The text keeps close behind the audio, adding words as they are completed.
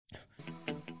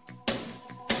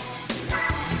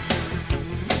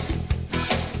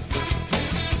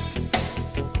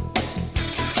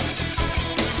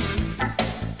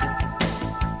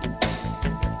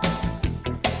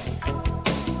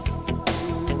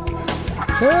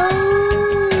Hello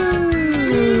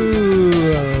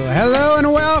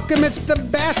and welcome. It's the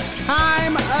best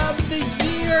time of the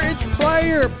year. It's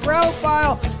player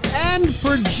profile and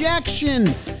projection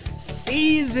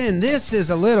season. This is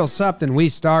a little something we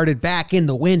started back in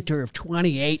the winter of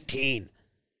 2018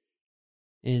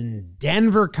 in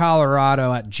Denver,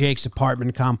 Colorado at Jake's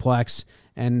apartment complex.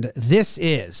 And this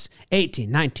is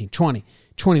 18, 19, 20,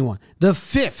 21, the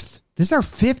fifth. This is our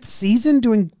fifth season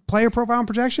doing player profile and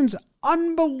projections.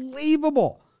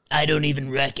 Unbelievable. I don't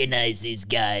even recognize these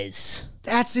guys.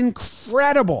 That's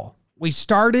incredible. We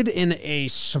started in a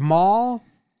small,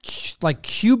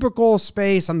 cubicle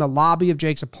space on the lobby of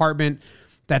Jake's apartment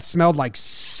that smelled like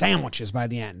sandwiches by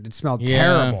the end. It smelled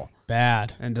terrible.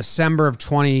 Bad. In December of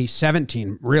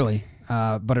 2017, really.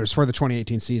 But it was for the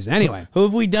 2018 season. Anyway. Who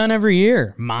have we done every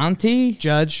year? Monty?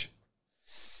 Judge.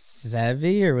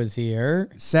 Sevy, or was he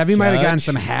hurt? Sevy might have gotten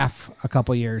some half a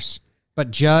couple years. But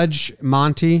Judge,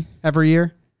 Monty, every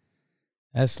year.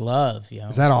 That's love, yo.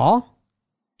 Is that all?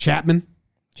 Chapman?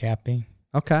 Chappie.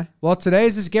 Okay. Well,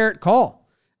 today's is Garrett Cole,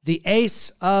 the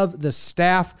ace of the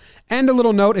staff. And a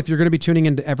little note, if you're going to be tuning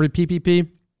into every PPP,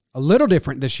 a little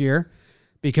different this year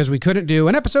because we couldn't do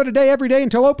an episode a day every day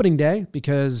until opening day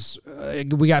because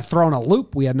we got thrown a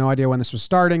loop. We had no idea when this was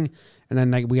starting. And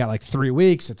then we got 3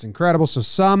 weeks. It's incredible. So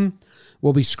some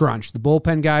will be scrunched. The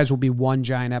bullpen guys will be one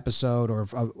giant episode, or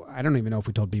I don't even know if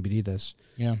we told BBD this.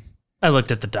 Yeah. I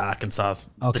looked at the doc and saw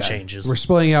the changes. We're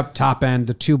splitting up top end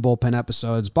to 2 bullpen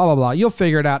episodes, blah, blah, blah. You'll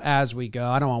figure it out as we go.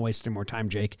 I don't want to waste any more time,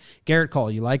 Jake. Garrett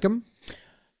Cole, you like him?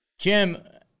 Jim,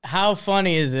 how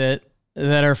funny is it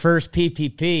that our first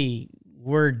PPP,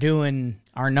 we're doing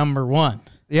our number one?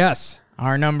 Yes.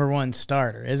 Our number one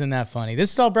starter. Isn't that funny?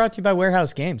 This is all brought to you by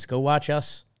Warehouse Games. Go watch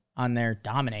us on there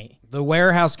dominate. The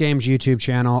Warehouse Games YouTube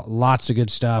channel, lots of good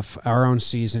stuff. Our own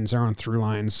seasons, our own through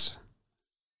lines.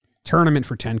 Tournament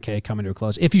for 10K coming to a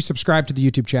close. If you subscribe to the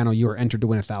YouTube channel, you are entered to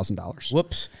win $1,000.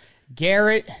 Whoops.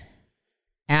 Garrett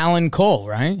Allen Cole,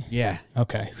 right? Yeah.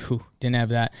 Okay. Whew, didn't have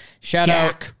that. Shout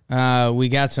out. We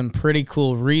got some pretty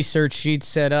cool research sheets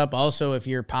set up. Also, if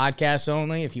you're podcast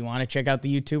only, if you want to check out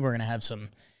the YouTube, we're going to have some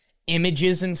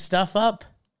images and stuff up.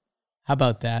 How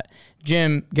about that?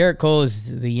 Jim, Garrett Cole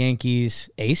is the Yankees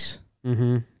ace.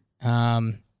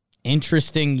 Mm-hmm.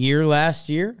 Interesting year last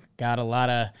year. Got a lot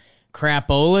of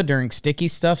crapola during sticky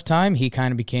stuff time. He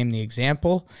kind of became the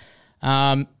example.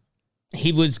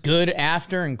 He was good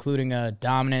after, including a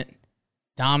dominant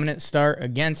start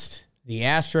against the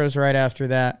Astros right after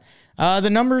that. The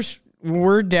numbers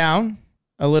were down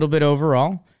a little bit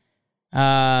overall.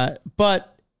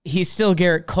 But he's still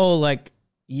Garrett Cole.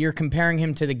 You're comparing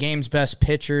him to the game's best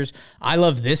pitchers. I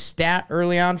love this stat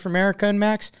early on from Erica and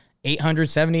Max.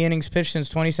 870 innings pitched since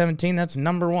 2017. That's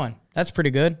number one. That's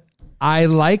pretty good. I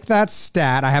like that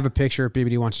stat. I have a picture if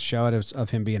BBD wants to show it of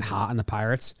him being hot on the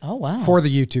Pirates. Oh, wow. For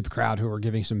the YouTube crowd who are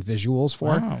giving some visuals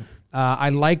for it. Wow. I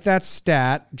like that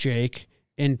stat, Jake,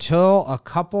 until a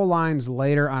couple lines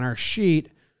later on our sheet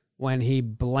when he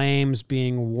blames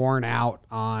being worn out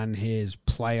on his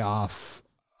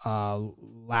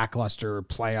lackluster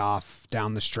playoff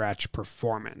down the stretch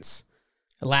performance.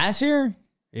 Last year?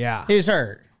 Yeah. He's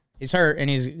hurt. He's hurt, and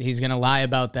he's going to lie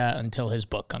about that until his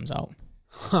book comes out.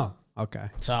 Oh, okay.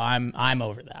 So I'm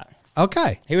over that.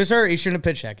 Okay. He was hurt. He shouldn't have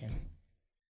pitched that game.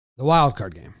 The wild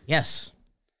card game. Yes.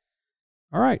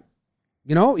 All right.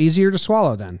 Easier to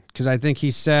swallow then, because I think he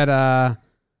said,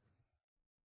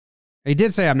 he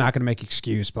did say I'm not going to make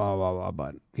excuse, blah, blah, blah,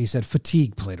 but he said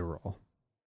fatigue played a role.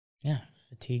 Yeah.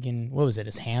 Fatigue and, what was it,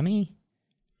 his hammy?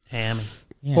 Hammy.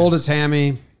 Yeah. Pulled his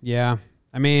hammy. Yeah.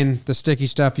 I mean, the sticky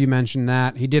stuff, you mentioned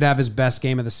that. He did have his best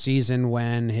game of the season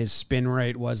when his spin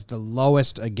rate was the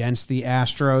lowest against the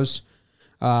Astros,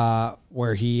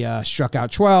 where he struck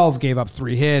out 12, gave up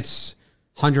 3 hits,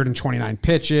 129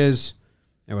 pitches.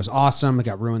 It was awesome. It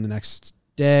got ruined the next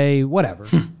day. Whatever.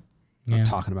 I'm not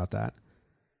talking about that.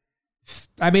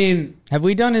 I mean, have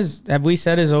we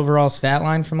said his overall stat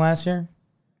line from last year?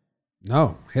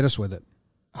 No. Hit us with it.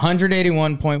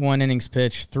 181.1 innings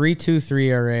pitched, 3.23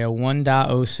 ERA, a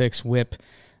 1.06 WHIP.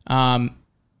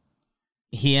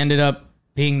 He ended up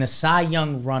being the Cy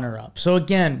Young runner-up. So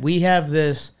again, we have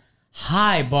this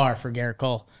high bar for Garrett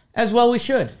Cole. As well we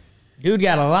should. Dude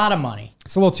got a lot of money.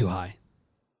 It's a little too high.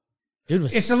 Dude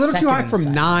was It's a little too high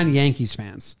from non-Yankees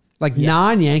fans.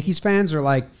 Non-Yankees fans are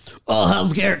like, oh,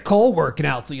 how's Garrett Cole working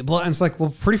out for you? And it's like,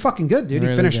 well, pretty fucking good, dude.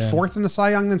 Really he finished good. 4th in the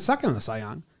Cy Young, then 2nd in the Cy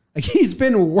Young. He's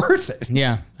been worth it.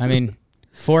 Yeah, I mean,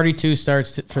 42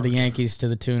 starts for the Yankees to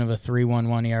the tune of a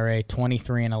 3.11 ERA,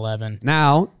 23-11.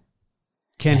 Now,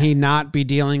 can he not be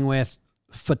dealing with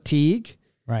fatigue?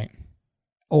 Right.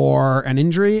 or an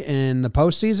injury in the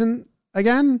postseason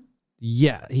again,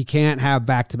 yeah, he can't have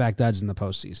back-to-back duds in the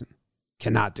postseason.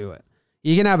 Cannot do it.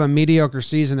 He can have a mediocre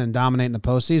season and dominate in the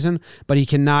postseason, but he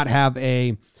cannot have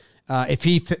a if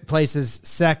he places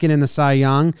second in the Cy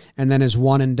Young and then is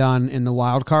one and done in the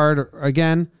wild card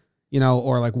again,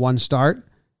 or like one start,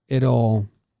 it'll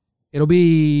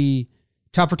be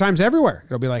tougher times everywhere.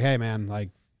 It'll be like, hey man, like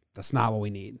that's not what we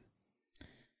need.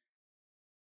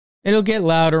 It'll get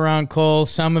loud around Cole.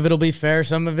 Some of it'll be fair.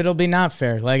 Some of it'll be not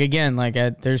fair. Like, again,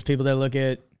 there's people that look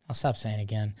at, I'll stop saying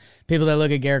again, people that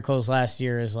look at Garrett Cole's last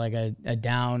year as like a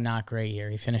down, not great year.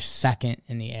 He finished second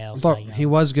in the AL. But he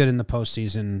was good in the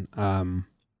postseason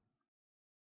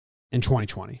in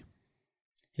 2020.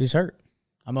 He was hurt.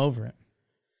 I'm over it.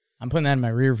 I'm putting that in my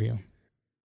rear view.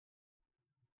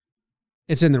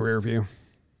 It's in the rear view.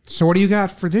 So what do you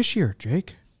got for this year,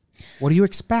 Jake? What do you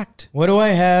expect? What do I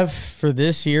have for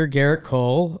this year, Garrett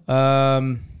Cole?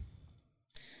 Man,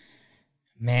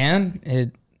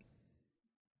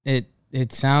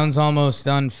 it sounds almost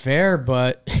unfair,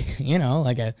 but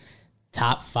like a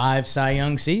top 5 Cy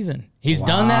Young season. He's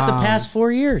done that the past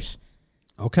 4 years.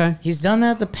 Okay. He's done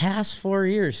that the past 4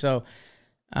 years. So,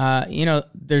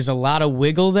 there's a lot of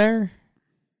wiggle there.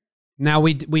 Now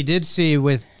we did see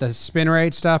with the spin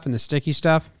rate stuff and the sticky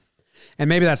stuff, and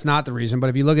maybe that's not the reason, but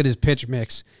if you look at his pitch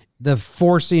mix, the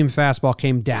four-seam fastball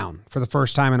came down for the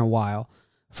first time in a while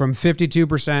from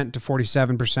 52% to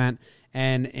 47%.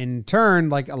 And in turn,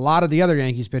 like a lot of the other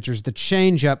Yankees pitchers, the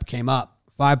changeup came up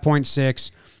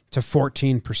 5.6 to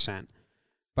 14%.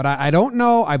 But I don't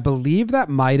know. I believe that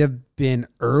might have been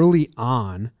early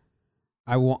on.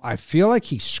 I feel like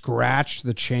he scratched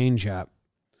the changeup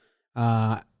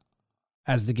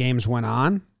as the games went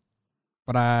on.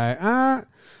 But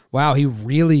wow, he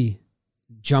really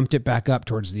jumped it back up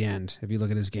towards the end if you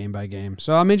look at his game by game.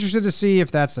 So I'm interested to see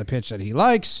if that's the pitch that he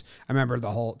likes. I remember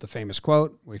the famous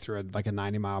quote, we threw a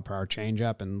 90-mile-per-hour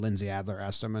changeup, and Lindsay Adler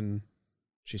asked him, and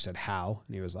she said, how?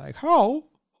 And he was like, how?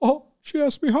 Oh, she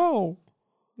asked me how.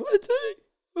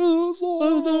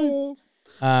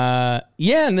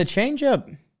 Yeah, and the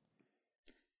changeup,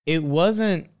 it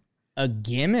wasn't a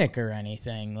gimmick or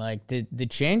anything. Like the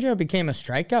changeup became a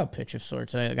strikeout pitch of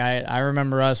sorts. I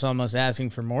remember us almost asking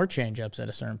for more changeups at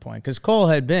a certain point because Cole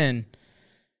had been,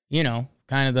 kind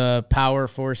of the power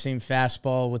four-seam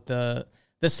fastball with the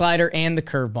slider and the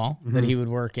curveball that he would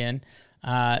work in.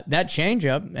 That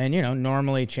changeup, and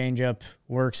normally changeup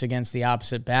works against the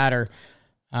opposite batter.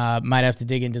 Might have to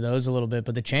dig into those a little bit,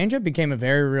 but the changeup became a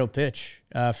very real pitch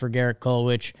for Garrett Cole,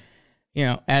 which,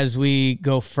 as we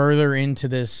go further into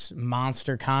this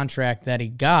monster contract that he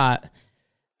got,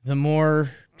 the more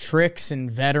tricks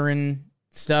and veteran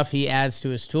stuff he adds to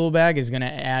his tool bag is going to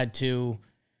add to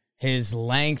his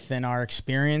length and our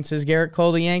experience as Garrett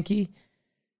Cole, the Yankee.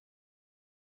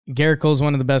 Garrett Cole's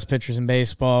one of the best pitchers in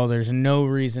baseball. There's no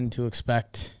reason to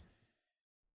expect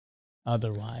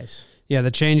otherwise. Yeah,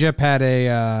 the changeup had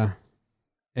a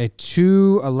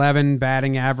 211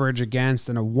 batting average against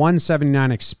and a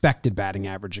 179 expected batting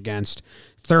average against,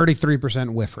 33%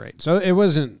 whiff rate. So it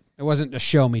wasn't a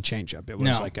show me changeup. It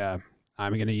was like a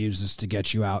I'm going to use this to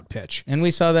get you out pitch. And we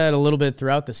saw that a little bit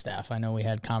throughout the staff. I know we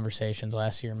had conversations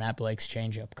last year, Matt Blake's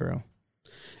changeup crew.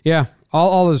 Yeah,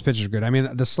 all those pitches are good. I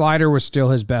mean, the slider was still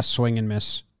his best swing and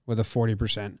miss with a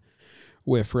 40%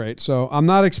 whiff rate. So I'm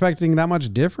not expecting that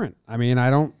much different. I mean,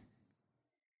 I'm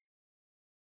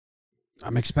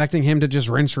expecting him to just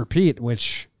rinse repeat,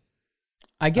 which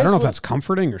I don't know if that's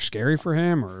comforting or scary for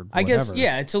him or whatever. I guess,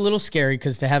 yeah, it's a little scary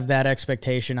because to have that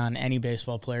expectation on any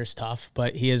baseball player is tough,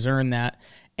 but he has earned that.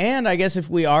 And I guess if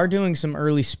we are doing some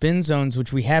early spin zones,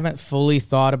 which we haven't fully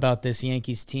thought about this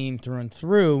Yankees team through and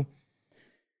through,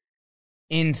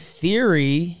 in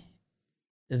theory,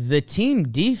 the team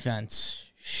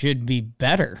defense should be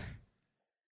better.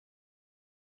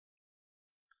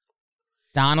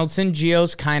 Donaldson,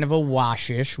 Gio's kind of a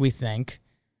wash-ish, we think.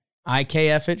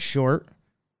 IKF at short,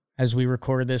 as we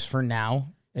record this for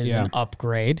now, is an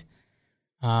upgrade.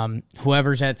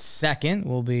 Whoever's at second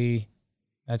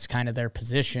that's kind of their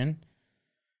position.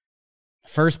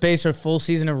 First base or full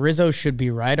season of Rizzo should be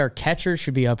right. Our catchers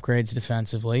should be upgrades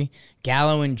defensively.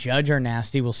 Gallo and Judge are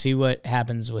nasty. We'll see what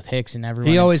happens with Hicks and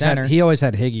everyone at center. He always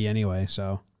had Higgy anyway,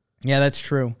 so. Yeah, that's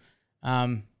true.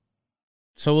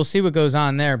 So we'll see what goes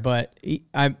on there, but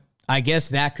I guess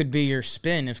that could be your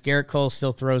spin. If Garrett Cole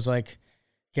still throws like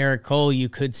Garrett Cole, you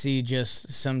could see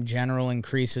just some general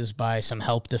increases by some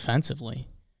help defensively.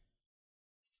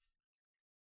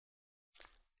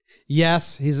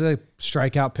 Yes, he's a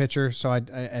strikeout pitcher, so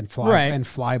and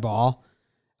fly ball.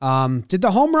 Did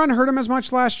the home run hurt him as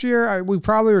much last year? We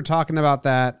probably were talking about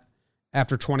that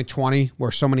after 2020,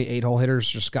 where so many 8-hole hitters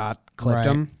just got clipped Right.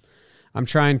 him. I'm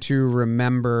trying to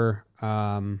remember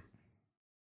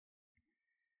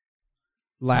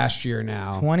last year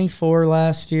now. 24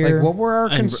 last year. Like, what were our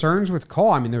And- concerns with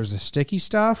Cole? I mean, there was the sticky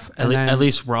stuff. At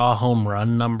least raw home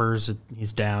run numbers,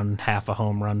 he's down half a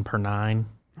home run per 9.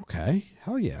 Okay.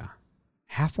 Hell yeah.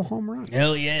 Half a home run.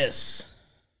 Hell yes.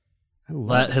 I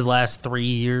love it. His last 3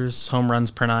 years, home runs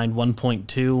per 9,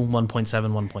 1.2,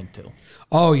 1.7, 1.2.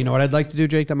 Oh, you know what I'd like to do,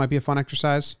 Jake? That might be a fun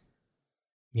exercise.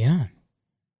 Yeah.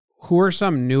 Who are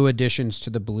some new additions to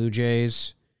the Blue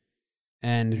Jays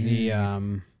and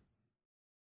the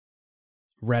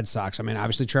Red Sox? I mean,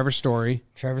 obviously Trevor Story.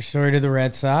 Trevor Story to the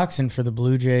Red Sox, and for the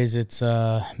Blue Jays, it's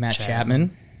Matt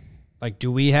Chapman. Like,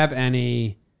 do we have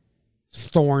any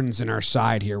thorns in our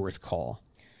side here with Cole?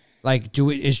 Like,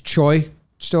 is Choi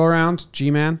still around?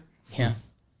 G-Man? Yeah.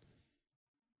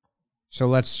 So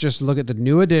let's just look at the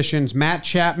new additions. Matt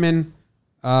Chapman,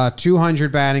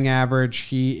 200 batting average.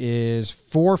 He is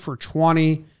 4 for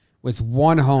 20 with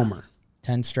 1 homer.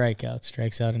 10 strikeouts.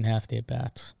 Strikes out in half the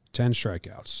at-bats. 10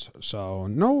 strikeouts. So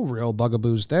no real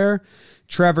bugaboos there.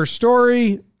 Trevor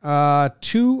Story,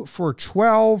 2 for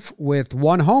 12 with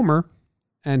 1 homer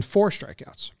and 4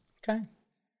 strikeouts. Okay.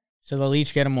 So they'll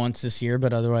each get him once this year,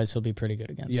 but otherwise he'll be pretty good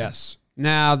against them. Yes.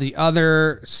 Now, the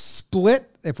other split,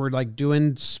 if we're like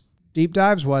doing deep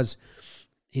dives, was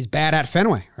he's bad at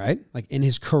Fenway, right? Like in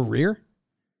his career.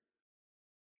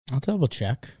 I'll double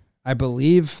check. I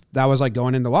believe that was like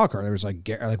going into the wild card. There was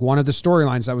like one of the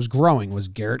storylines that was growing was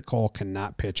Garrett Cole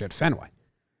cannot pitch at Fenway.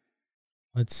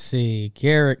 Let's see.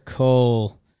 Garrett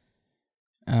Cole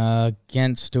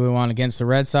against the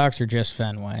Red Sox or just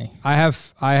Fenway? I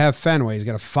have Fenway. He's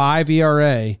got a 5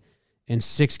 ERA in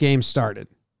 6 games started.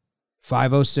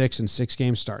 5.06 in 6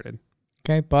 games started.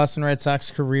 Okay. Boston Red Sox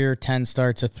career, 10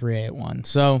 starts, a 3.81.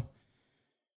 So,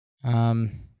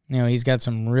 he's got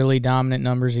some really dominant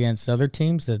numbers against other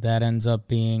teams that ends up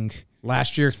being.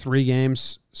 Last year, 3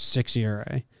 games, 6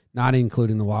 ERA, not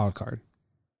including the wild card.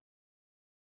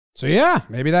 So yeah,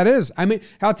 maybe that is. I mean,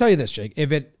 I'll tell you this, Jake.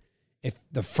 If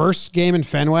the first game in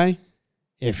Fenway,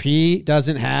 if he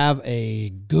doesn't have a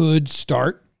good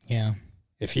start, Yeah.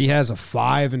 if he has a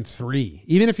 5-3,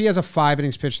 even if he has a 5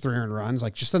 innings pitched, 3 earned runs,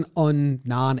 like just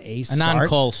non-ace A start,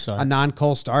 non-Cole start. a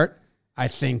non-Cole start, I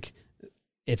think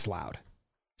it's loud.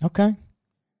 Okay.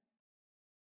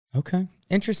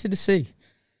 Interested to see.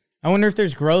 I wonder if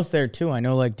there's growth there too. I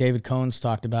know like David Cohn's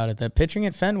talked about it, that pitching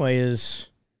at Fenway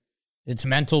it's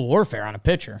mental warfare on a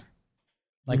pitcher.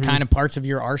 Like kind of parts of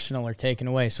your arsenal are taken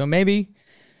away. So maybe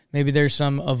there's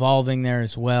some evolving there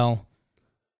as well.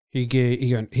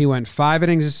 He went 5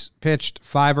 innings pitched,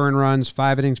 5 earned runs,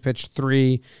 5 innings pitched,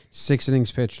 3, 6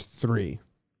 innings pitched, 3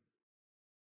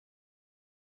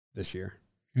 this year.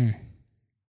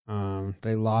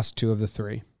 They lost 2 of the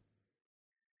 3.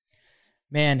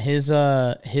 Man, his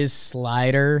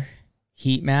slider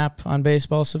heat map on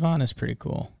Baseball Savant is pretty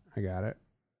cool. I got it.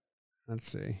 Let's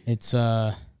see. It's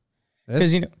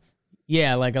because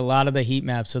like a lot of the heat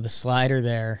maps, so the slider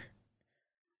there.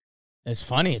 It's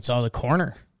funny. It's all the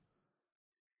corner.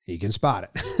 He can spot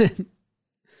it.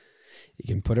 He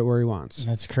can put it where he wants.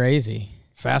 That's crazy.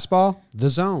 Fastball, the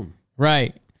zone.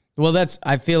 Right. Well,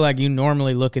 I feel like you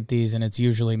normally look at these and it's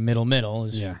usually middle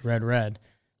is red.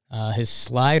 His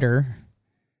slider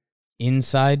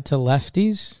inside to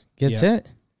lefties gets hit.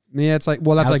 Yeah, it's like,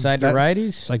 well, that's outside like to righties.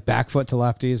 It's like back foot to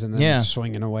lefties and then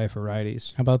swinging away for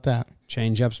righties. How about that?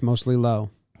 Change-ups mostly low.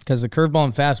 Because the curveball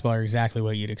and fastball are exactly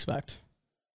what you'd expect.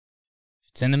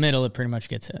 If it's in the middle, it pretty much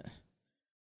gets hit.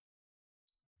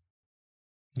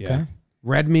 Okay. Yeah.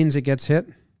 Red means it gets hit.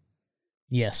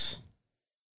 Yes.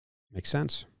 Makes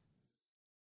sense.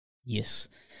 Yes.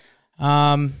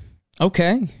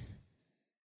 Okay.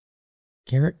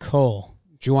 Garrett Cole.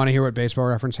 Do you want to hear what Baseball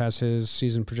Reference has his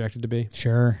season projected to be?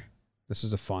 Sure. This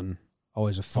is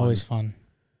always a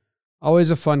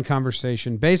fun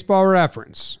conversation. Baseball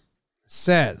Reference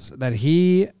says that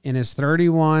he, in his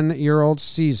 31-year-old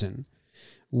season,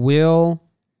 will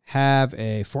have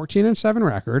a 14-7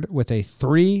 record with a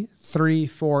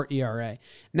 3.34 ERA.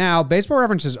 Now, Baseball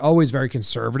Reference is always very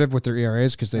conservative with their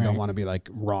ERAs because they don't want to be like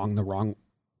wrong the wrong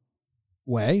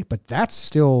way, but that's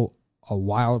still a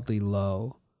wildly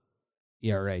low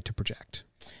ERA to project.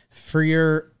 For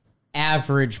your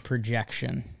average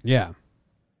projection. Yeah.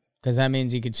 Because that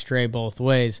means you could stray both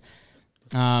ways.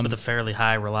 With a fairly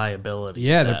high reliability.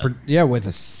 Yeah, with a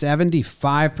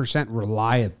 75%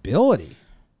 reliability.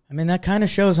 I mean, that kind of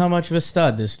shows how much of a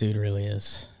stud this dude really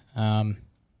is. All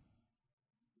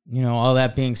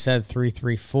that being said,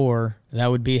 3.34, that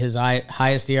would be his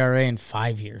highest ERA in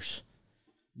 5 years.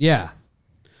 Yeah.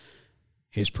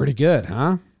 He's pretty good,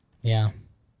 huh? Yeah.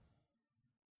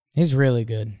 He's really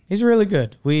good. He's really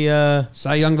good. We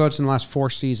Cy Young votes in the last 4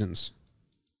 seasons.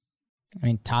 I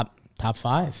mean, top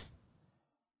 5.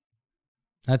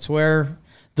 That's where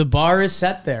the bar is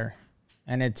set there.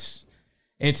 And it's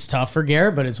tough for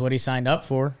Garrett, but it's what he signed up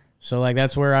for. So, like,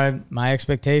 that's where my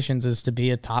expectations is to be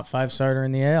a top 5 starter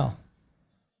in the AL.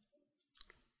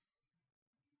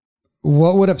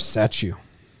 What would upset you?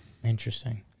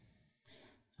 Interesting.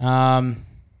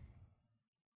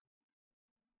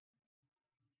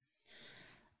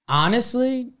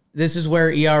 Honestly, this is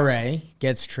where ERA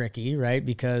gets tricky, right?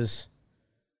 Because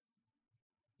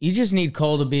you just need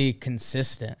Cole to be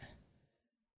consistent.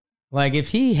 Like, if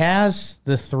he has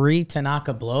the 3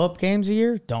 Tanaka blow-up games a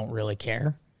year, don't really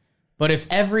care. But if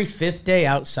every 5th day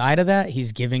outside of that,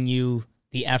 he's giving you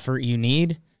the effort you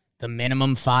need, the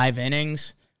minimum 5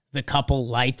 innings, the couple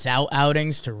lights out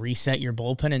outings to reset your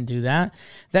bullpen and do that,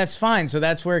 that's fine. So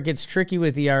that's where it gets tricky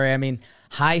with ERA. I mean,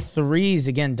 high 3s,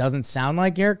 again, doesn't sound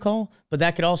like Garrett Cole, but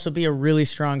that could also be a really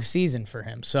strong season for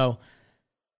him. So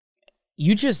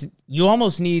you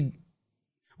almost need,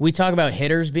 we talk about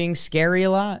hitters being scary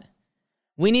a lot.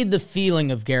 We need the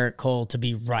feeling of Garrett Cole to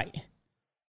be right.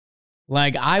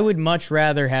 Like, I would much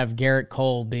rather have Garrett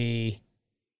Cole be,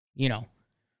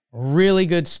 really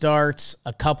good starts,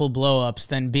 a couple blow-ups,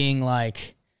 than being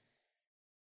like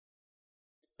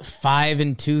 5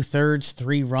 2/3,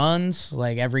 3 runs,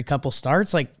 like every couple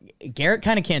starts. Like, Garrett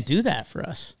kind of can't do that for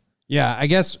us. Yeah, I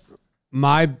guess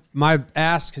my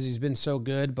ask, because he's been so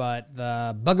good, but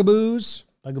the bugaboos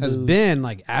has been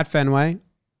like at Fenway,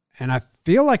 and I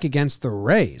feel like against the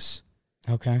Rays.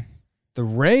 Okay. The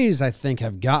Rays, I think,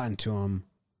 have gotten to him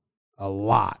a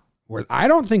lot. Where I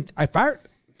don't think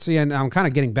and I'm kind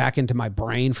of getting back into my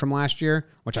brain from last year,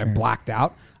 which I blacked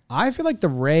out. I feel like the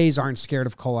Rays aren't scared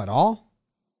of Cole at all.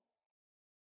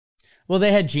 Well,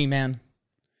 they had G-Man.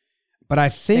 But I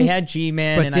think they had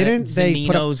G-Man, but and didn't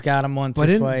Zanino's got him once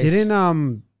or twice.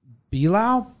 Didn't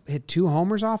Belau hit 2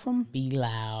 homers off him?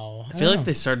 Belau. I feel like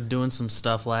they started doing some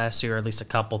stuff last year, or at least a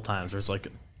couple times, where it's like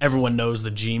everyone knows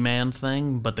the G-Man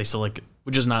thing, but they still would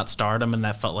just not start him, and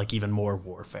that felt like even more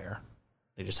warfare.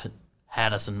 They just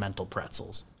had us in mental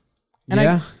pretzels. And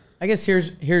yeah. I guess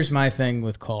here's my thing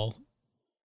with Cole.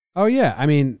 Oh, yeah. I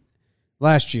mean,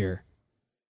 last year,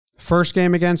 first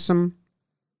game against him,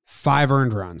 5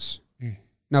 earned runs.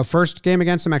 No, first game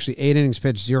against him, actually 8 innings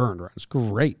pitched, 0 earned runs.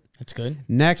 Great. That's good.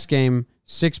 Next game,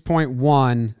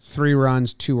 6.1, 3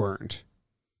 runs, 2 earned.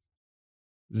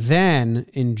 Then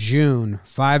in June,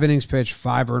 5 innings pitched,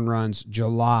 5 earned runs.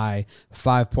 July,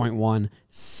 5.1,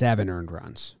 7 earned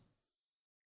runs.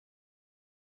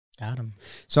 Got him.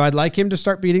 So I'd like him to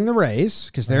start beating the Rays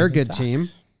because they're a good team.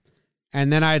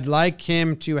 And then I'd like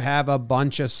him to have a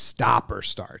bunch of stopper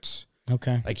starts.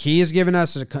 Okay. Like, he has given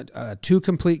us 2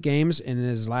 complete games in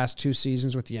his last 2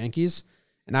 seasons with the Yankees.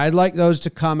 And I'd like those to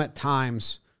come at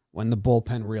times when the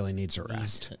bullpen really needs a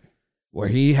rest. Where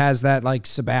he has that, like,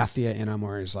 Sabathia in him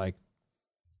where he's like,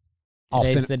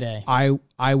 today's the day.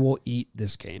 I will eat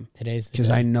this game. Today's the day. Because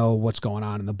I know what's going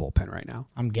on in the bullpen right now.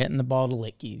 I'm getting the ball to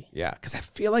Licky. Yeah, because I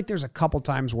feel like there's a couple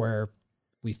times where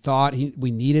we thought we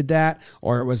needed that,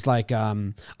 or it was like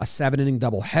a 7-inning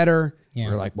doubleheader. Yeah.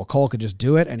 Where like, well, Cole could just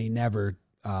do it, and he never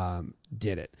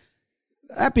did it.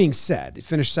 That being said, he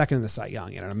finished second in the Cy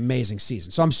Young in an amazing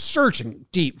season. So I'm searching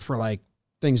deep for like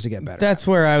things to get better. That's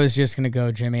where I was just going to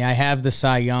go, Jimmy. I have the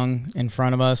Cy Young in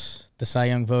front of us, the Cy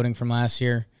Young voting from last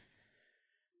year.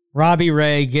 Robbie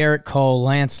Ray, Garrett Cole,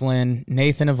 Lance Lynn,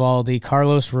 Nathan Eovaldi,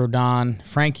 Carlos Rodon,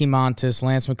 Frankie Montas,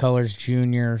 Lance McCullers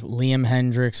Jr., Liam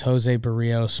Hendricks, Jose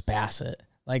Barrios, Bassett.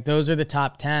 Like, those are the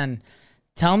top 10.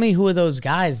 Tell me who of those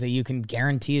guys that you can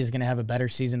guarantee is going to have a better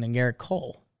season than Garrett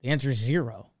Cole. The answer is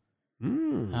 0.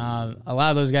 A lot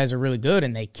of those guys are really good,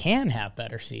 and they can have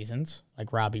better seasons,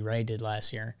 like Robbie Ray did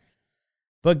last year.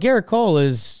 But Garrett Cole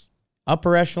is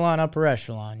upper echelon.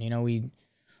 You know, a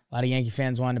lot of Yankee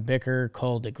fans wanted to bicker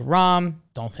Cole DeGrom.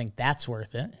 Don't think that's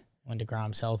worth it when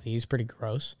DeGrom's healthy. He's pretty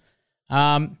gross.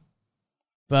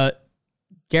 But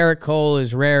Garrett Cole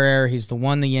is rare air. He's the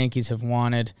one the Yankees have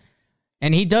wanted.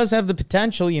 And he does have the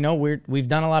potential. You know, we've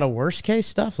done a lot of worst case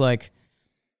stuff. Like,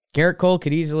 Garrett Cole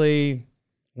could easily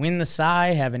win the Cy,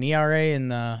 have an ERA in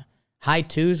the high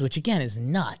 2s, which, again, is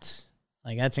nuts.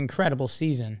 Like, that's an incredible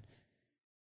season.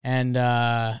 And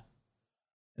that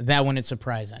wouldn't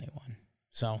surprise anyone.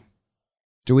 So,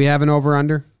 do we have an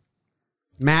over-under?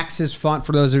 Max is fun.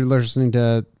 For those who are listening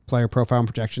to player profile and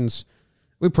projections,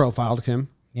 we profiled him.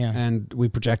 Yeah. And we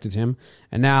projected him.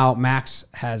 And now Max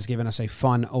has given us a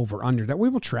fun over-under that we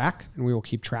will track and we will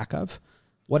keep track of.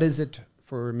 What is it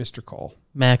for Mr. Cole?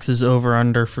 Max's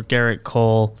over-under for Garrett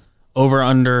Cole.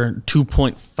 Over-under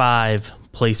 2.5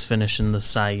 place finish in the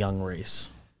Cy Young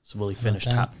race. So will he finish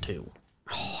top 2?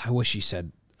 Oh, I wish he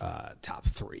said top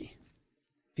 3.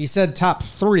 If he said top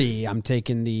 3, I'm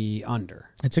taking the under.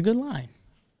 It's a good line.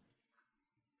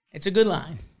 It's a good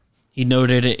line. He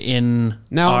noted in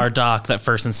our doc that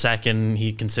first and second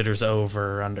he considers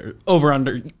over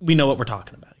under. We know what we're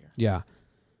talking about here. Yeah.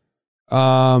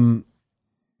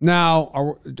 Now,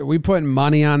 are we putting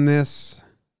money on this?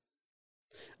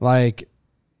 Like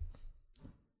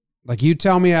you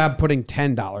tell me I'm putting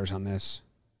 $10 on this.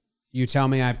 You tell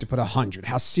me I have to put 100.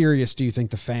 How serious do you think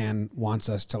the fan wants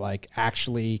us to like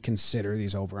actually consider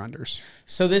these over-unders?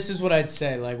 So this is what I'd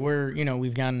say. Like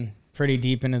we've gone pretty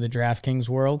deep into the DraftKings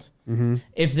world. Mm-hmm.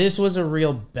 If this was a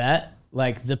real bet,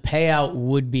 like the payout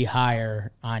would be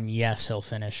higher on yes, he'll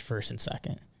finish first and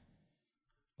second.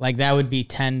 Like that would be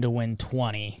 10 to win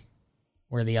 20,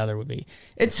 where the other would be.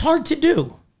 It's hard to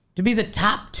do. To be the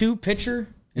top 2 pitcher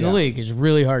in the league is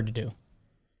really hard to do.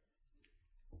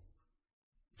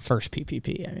 First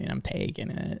PPP. I mean, I'm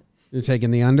taking it. You're taking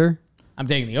the under? I'm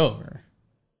taking the over.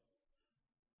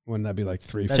 Wouldn't that be like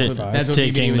 3, That's 4, 5? That's what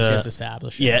PPP was just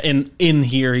established. Yeah, in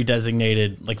here he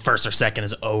designated like first or second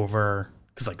is over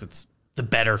because like it's the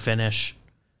better finish.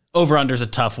 Over under is a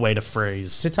tough way to phrase.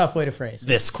 It's a tough way to phrase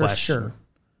this for question. Sure.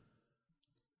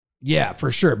 Yeah,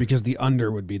 for sure, because the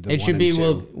under would be the It 1 should be and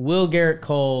 2. will Garrett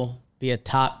Cole be a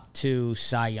top 2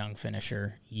 Cy Young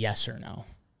finisher? Yes or no?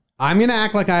 I'm going to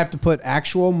act like I have to put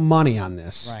actual money on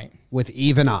this Right. with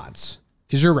even odds.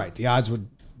 Because you're right. The odds would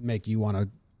make you want to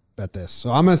bet this.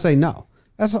 So I'm going to say no.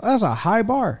 That's a high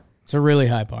bar. It's a really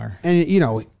high bar. And,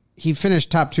 he finished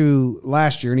top 2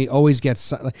 last year, and he always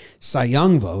gets Cy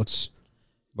Young votes.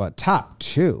 But top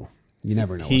 2, you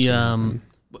never know what's going to happen.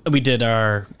 We did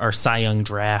our Cy Young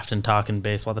draft and talking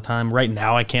baseball at the time. Right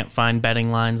now, I can't find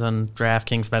betting lines on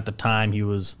DraftKings, but at the time, he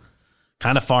was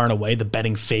kind of far and away the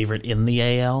betting favorite in the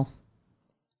AL.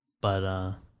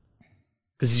 But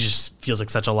because he just feels like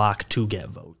such a lock to get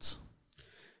votes.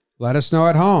 Let us know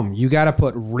at home. You got to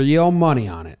put real money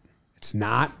on it. It's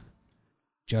not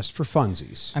just for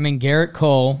funsies. I mean, Garrett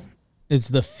Cole is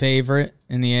the favorite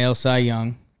in the AL Cy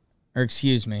Young, or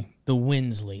excuse me, the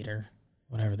wins leader,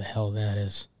 whatever the hell that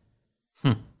is.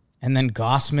 And then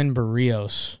Gausman,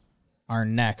 Barrios are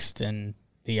next, and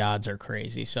the odds are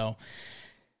crazy. So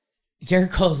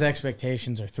Garrett Cole's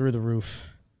expectations are through the roof.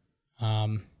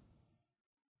 And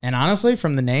honestly,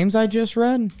 from the names I just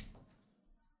read,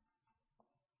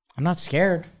 I'm not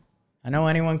scared. I know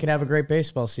anyone can have a great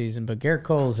baseball season, but Garrett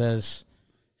Cole's as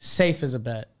safe as a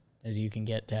bet as you can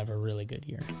get to have a really good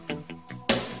year.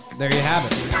 There you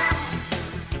have it.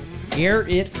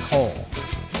 Garrett Cole.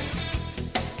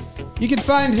 You can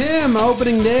find him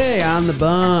opening day on the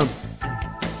bump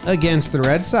against the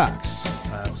Red Sox.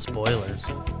 Spoilers.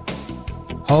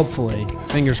 Hopefully.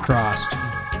 Fingers crossed.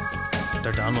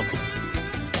 They're done with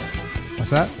him.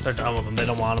 What's that? They're done with him. They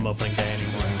don't want him opening day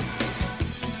anymore.